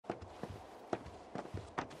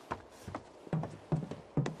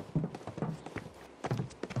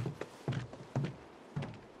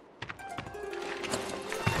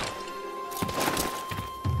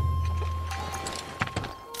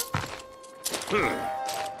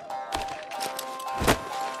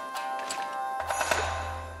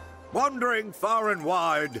Wandering far and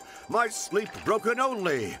wide, my sleep broken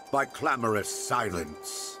only by clamorous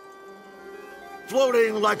silence.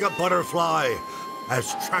 Floating like a butterfly,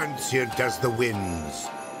 as transient as the winds.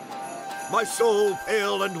 My soul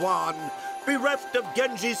pale and wan, bereft of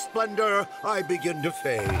Genji's splendor, I begin to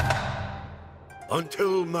fade.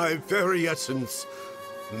 Until my very essence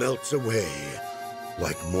melts away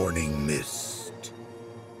like morning mist.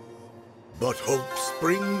 But hope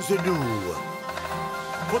springs anew,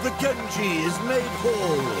 for the Genji is made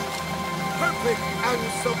whole, perfect and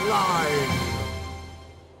sublime.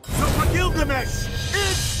 So for Gilgamesh,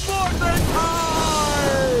 it's morning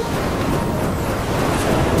time!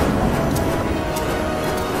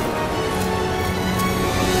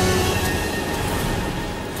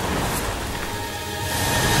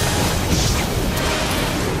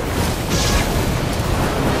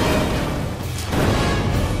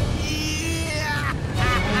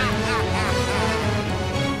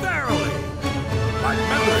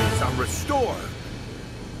 Restored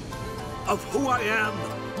of who I am,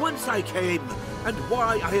 whence I came, and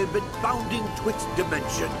why I have been bounding twixt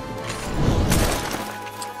dimensions.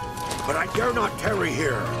 But I dare not tarry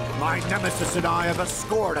here. My nemesis and I have a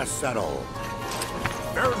score to settle.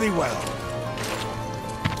 Fare thee well.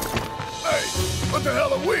 Hey, what the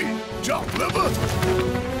hell are we? Jump liver?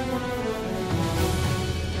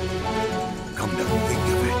 Come to think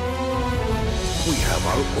of it, we have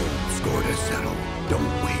our own score to settle,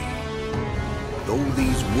 don't we? Though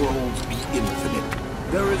these worlds be infinite,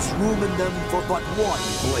 there is room in them for but one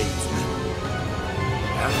bladesman.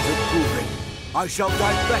 And to prove it, I shall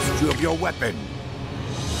divest you of your weapon.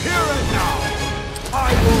 Here and now,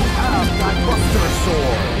 I will have thy buster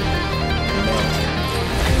sword.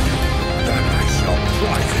 Then I shall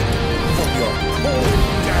prize it from your cold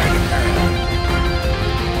dead hand.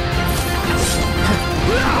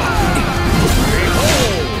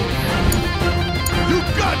 Behold! You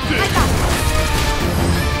got this!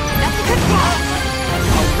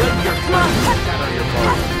 I'll rend your flesh and shatter your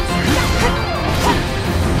bones.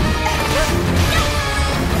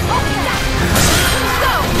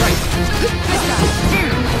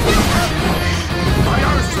 My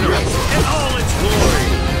arsenal in all its glory.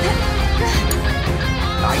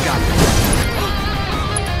 I got it.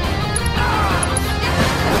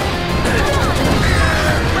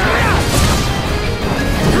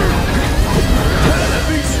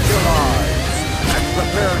 Feast your eyes and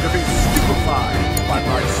prepare to be stupefied by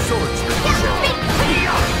my swordsmanship.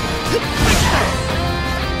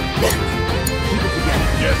 Keep it together.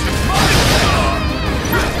 Yes, it's mine!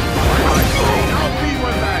 I'll be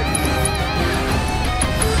with that.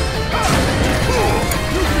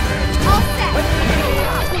 All set.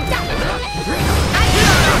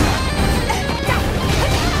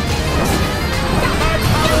 My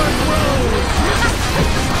power grows.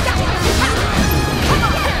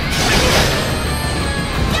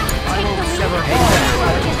 I will sever all.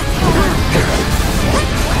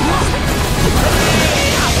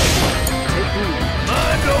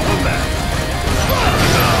 Mind over matter.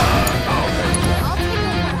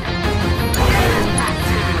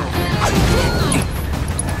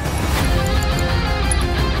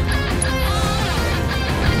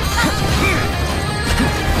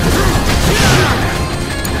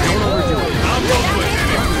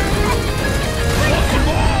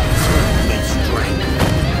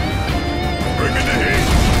 Bring in the heat.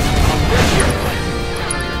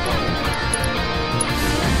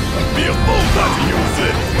 Be a fool not to use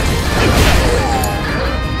it.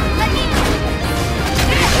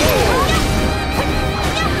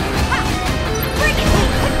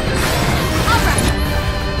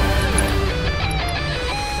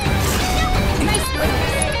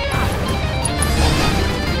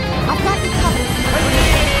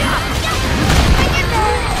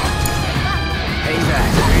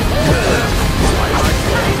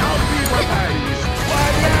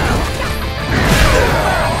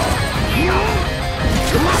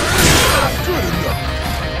 Good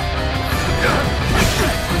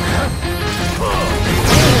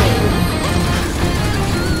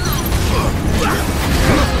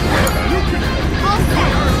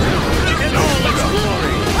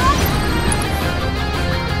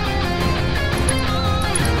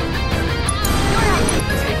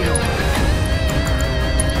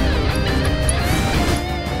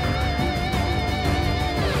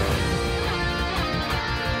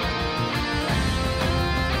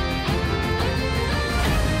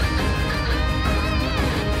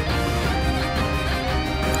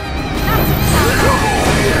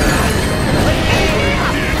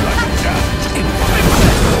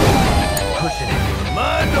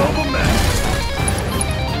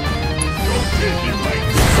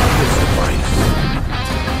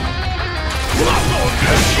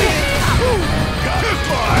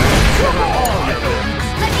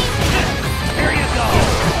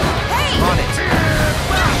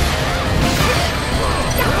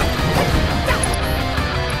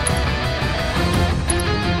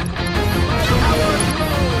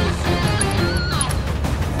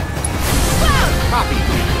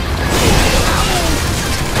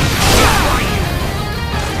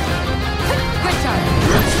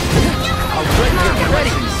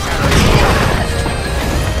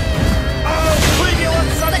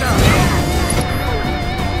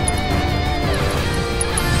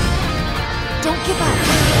Don't give up.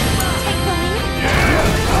 Take the lead.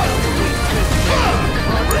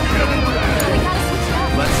 We gotta switch it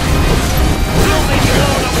up. Let's do this. We'll make it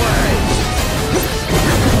all the way.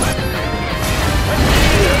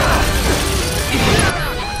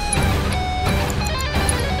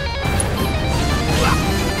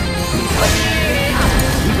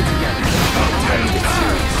 Keep it together. Time to get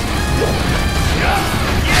serious.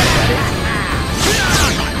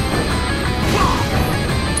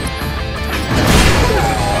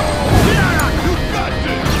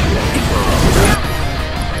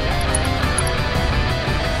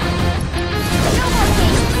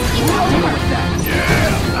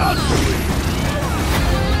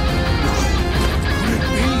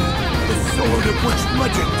 Which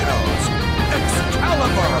legend tells?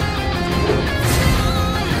 Excalibur!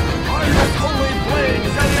 I have holy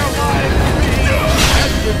blades and your life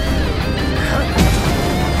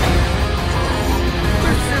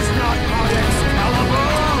This is not my Excalibur!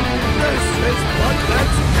 This is but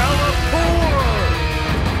Excalibur!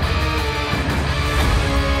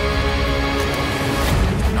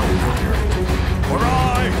 No matter. For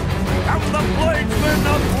I am the bladesman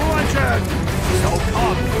of legend! So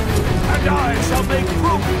come, and I shall make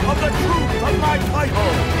proof of the truth of my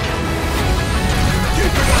title!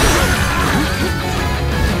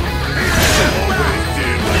 Always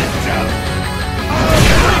did let down!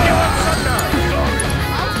 Bring you up sucker!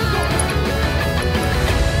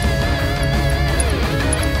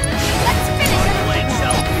 Let's finish it. Blade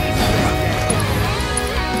shall be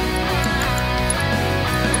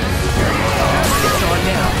It's on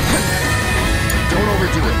now. Don't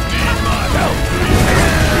overdo it. Need my help.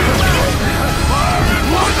 Fire and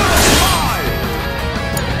water!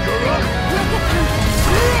 You're up.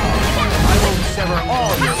 I will sever all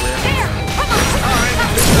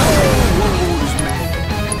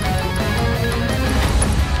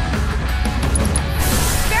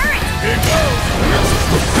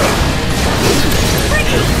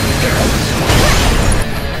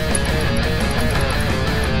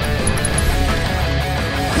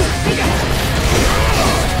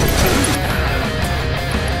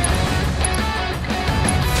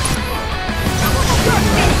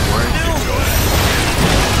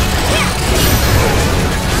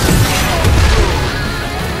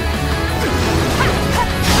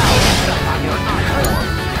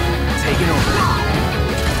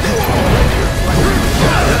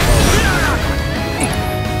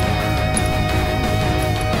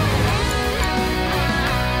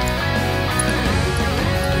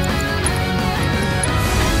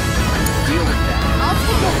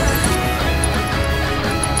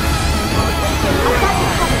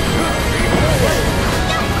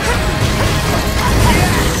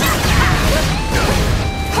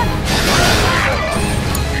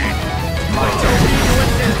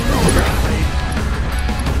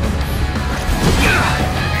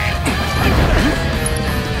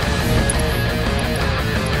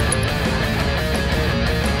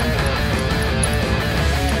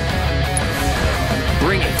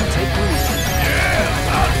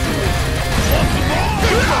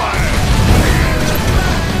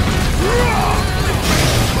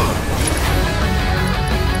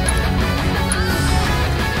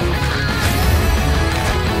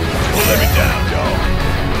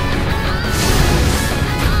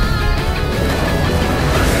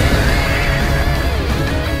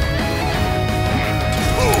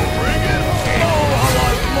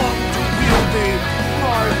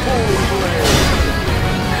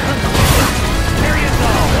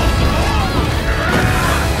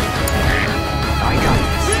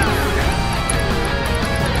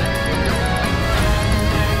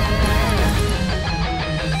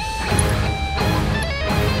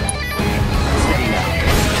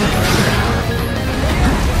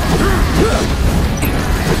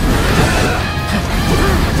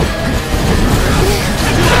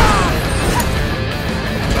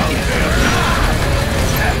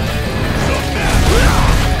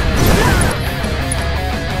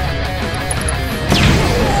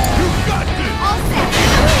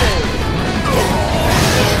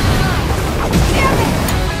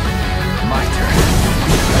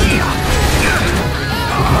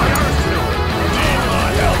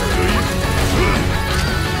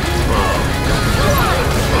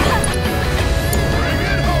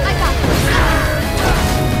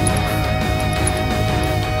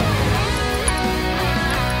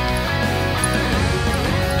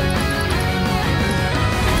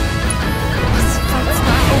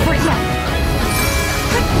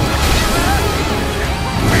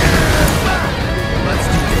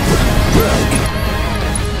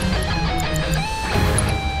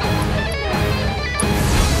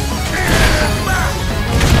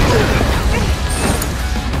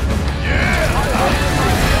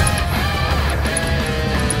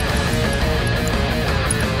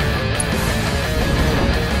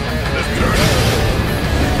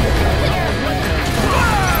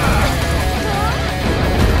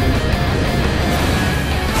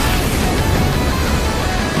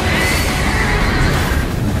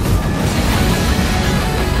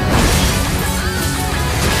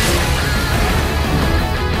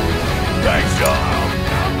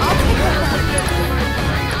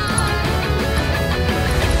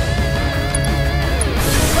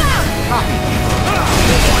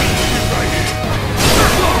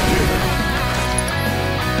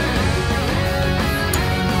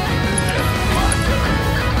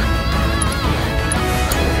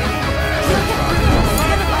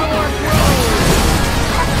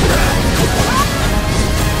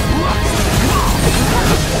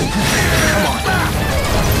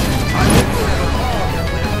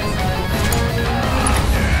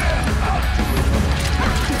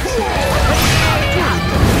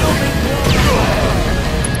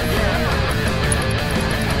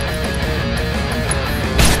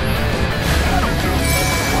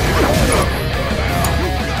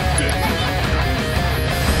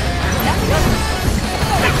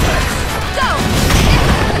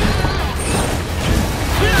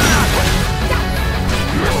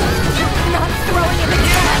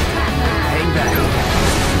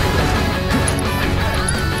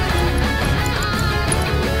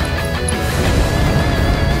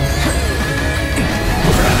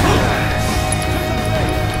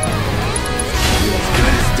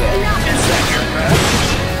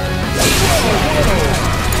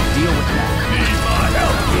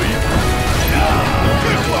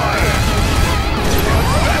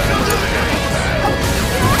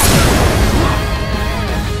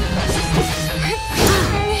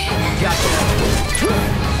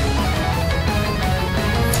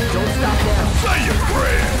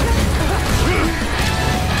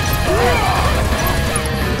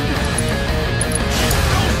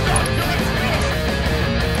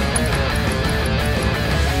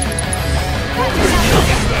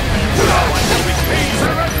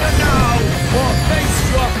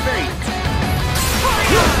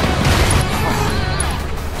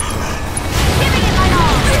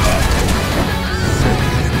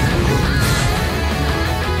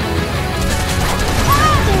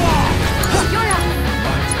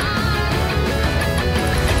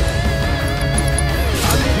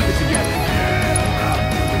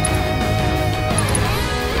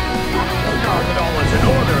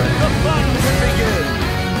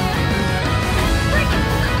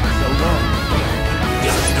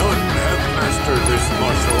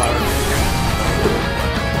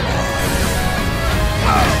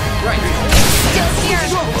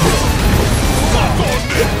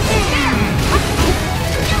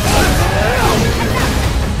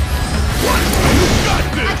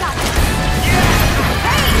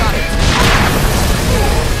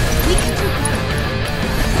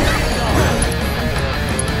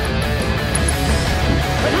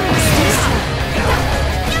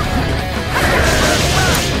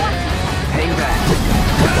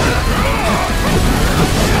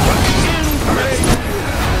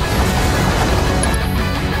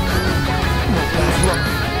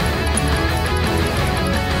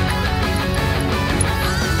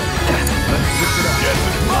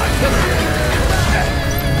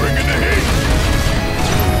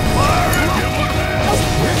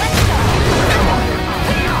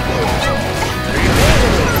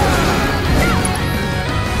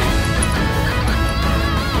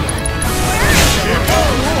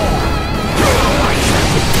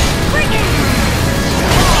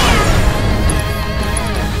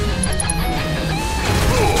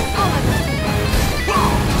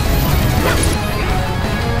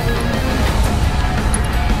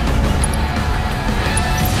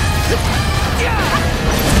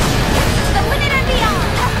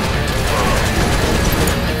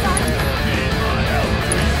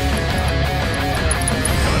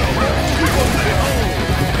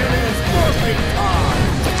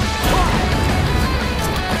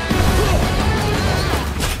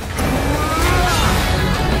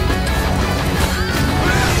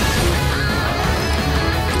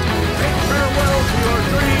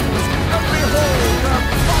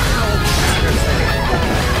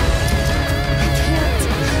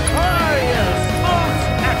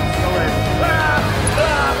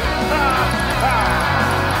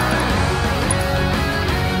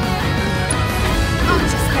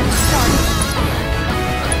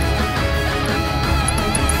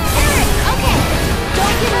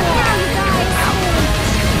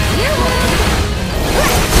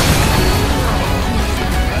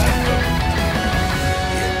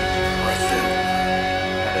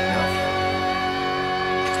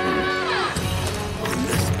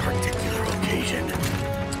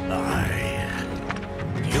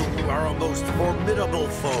most formidable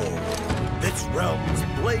foe. This realm's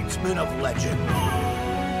bladesman of legend.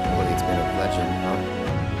 Bladesman of legend, huh?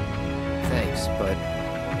 Thanks, but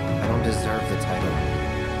I don't deserve the title.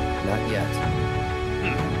 Not yet.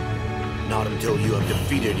 Not until you have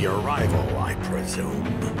defeated your rival, I presume.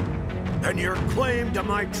 Then your claim to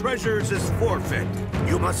my treasures is forfeit.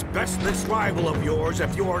 You must best this rival of yours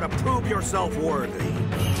if you are to prove yourself worthy.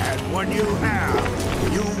 And when you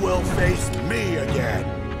have, you will face me again.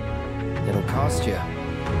 It'll cost you.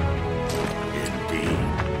 Indeed.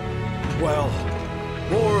 Well,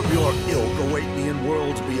 more of your ilk await me in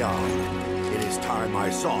worlds beyond. It is time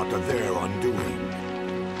I saw to their undoing.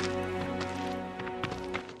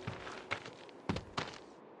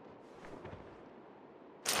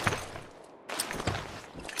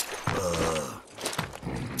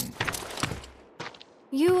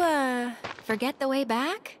 You, forget the way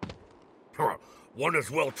back? One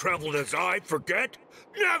as well-traveled as I forget?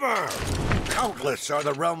 Never! Countless are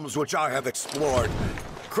the realms which I have explored.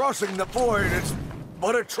 Crossing the void is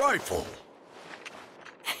but a trifle.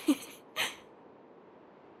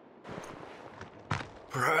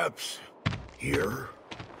 Perhaps here?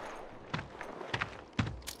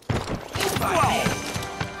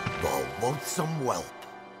 The loathsome whelp.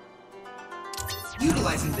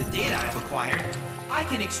 Utilizing the data I've acquired, I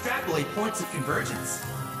can extrapolate points of convergence.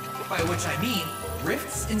 By which I mean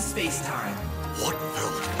rifts in space-time. What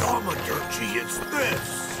Veldomaturgy is this?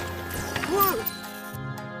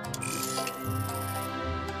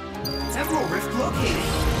 Temporal rift located.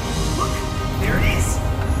 Look, there it is.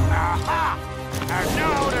 Aha! And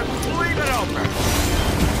now to leave it open!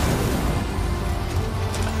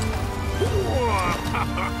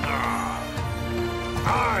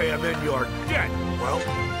 I am in your debt, well.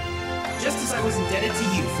 Just as I was indebted to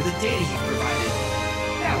you for the data you provided.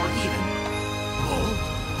 Now we're even.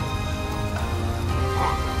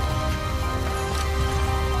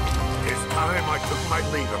 It's time I took my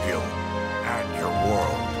leave of you and your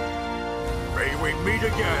world. May we meet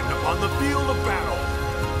again upon the field of battle.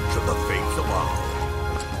 Should the fates allow,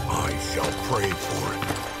 I shall pray for it.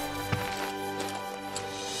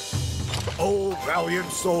 Oh,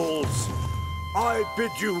 valiant souls, I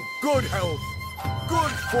bid you good health,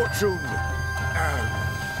 good fortune, and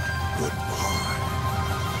goodbye.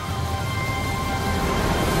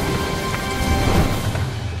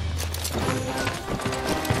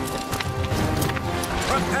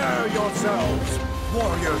 Prepare yourselves,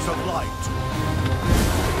 warriors of light.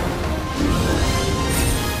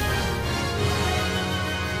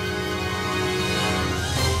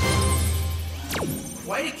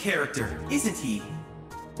 Quite a character, isn't he?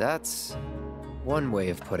 That's one way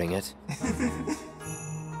of putting it.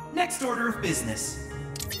 Next order of business.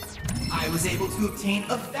 I was able to obtain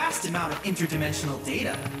a vast amount of interdimensional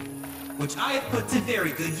data, which I have put to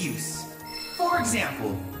very good use. For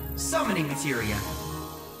example, summoning materia.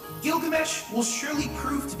 Gilgamesh will surely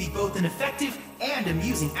prove to be both an effective and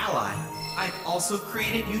amusing ally. I've also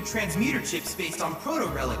created new transmuter chips based on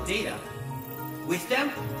proto-relic data. With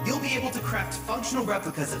them, you'll be able to craft functional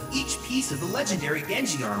replicas of each piece of the legendary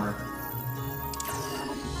Genji armor.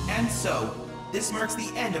 And so, this marks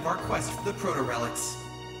the end of our quest for the proto-relics.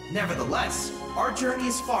 Nevertheless, our journey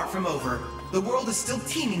is far from over. The world is still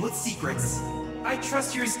teeming with secrets. I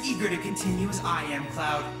trust you're as eager to continue as I am,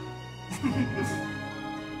 Cloud.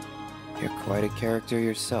 You're quite a character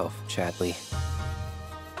yourself, Chadley.